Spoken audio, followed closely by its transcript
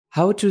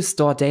How to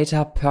store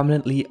data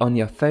permanently on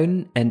your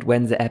phone, and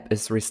when the app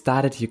is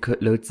restarted you could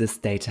load this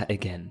data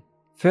again.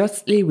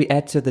 Firstly, we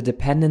add to the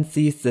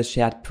dependencies the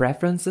Shared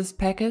Preferences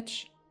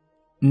package.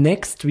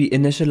 Next, we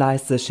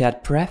initialize the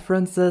Shared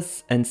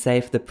Preferences and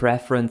save the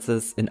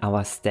preferences in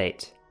our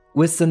state.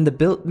 Within the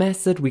build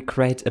method we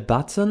create a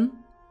button.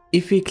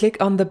 If we click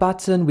on the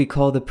button, we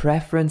call the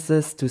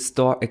preferences to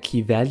store a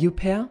key value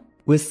pair.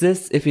 With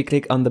this, if we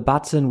click on the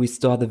button, we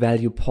store the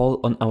value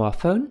poll on our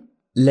phone.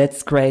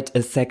 Let's create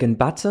a second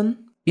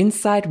button.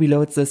 Inside we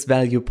load this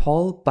value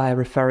poll by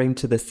referring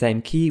to the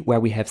same key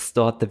where we have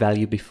stored the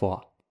value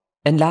before.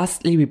 And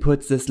lastly, we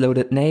put this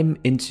loaded name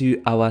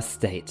into our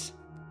state.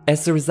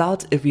 As a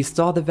result, if we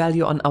store the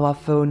value on our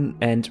phone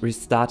and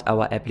restart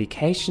our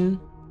application,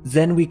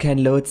 then we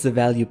can load the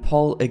value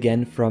poll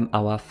again from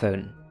our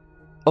phone.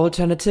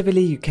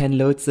 Alternatively, you can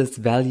load this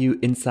value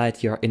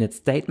inside your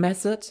initState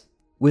method.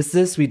 With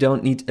this, we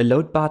don't need a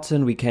load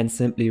button, we can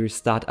simply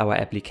restart our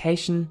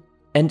application.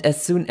 And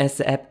as soon as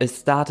the app is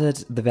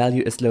started, the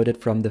value is loaded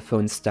from the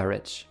phone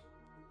storage.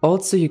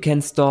 Also, you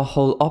can store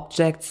whole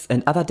objects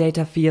and other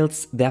data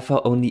fields,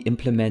 therefore only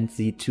implement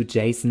the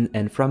toJSON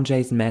and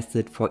fromJSON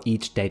method for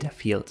each data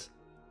field.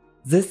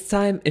 This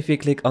time, if we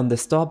click on the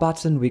store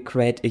button, we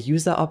create a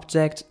user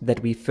object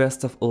that we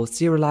first of all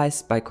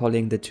serialize by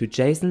calling the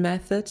toJSON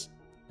method.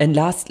 And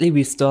lastly,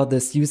 we store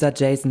this user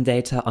JSON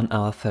data on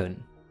our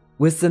phone.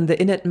 Within the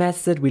init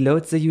method, we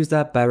load the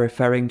user by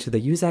referring to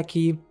the user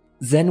key.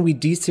 Then we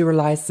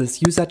deserialize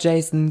this user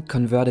JSON,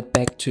 convert it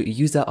back to a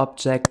user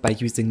object by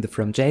using the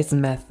fromJSON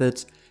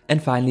method,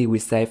 and finally we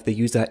save the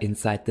user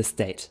inside the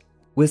state.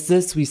 With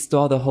this we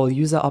store the whole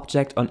user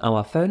object on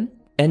our phone,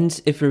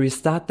 and if we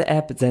restart the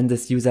app, then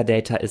this user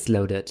data is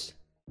loaded.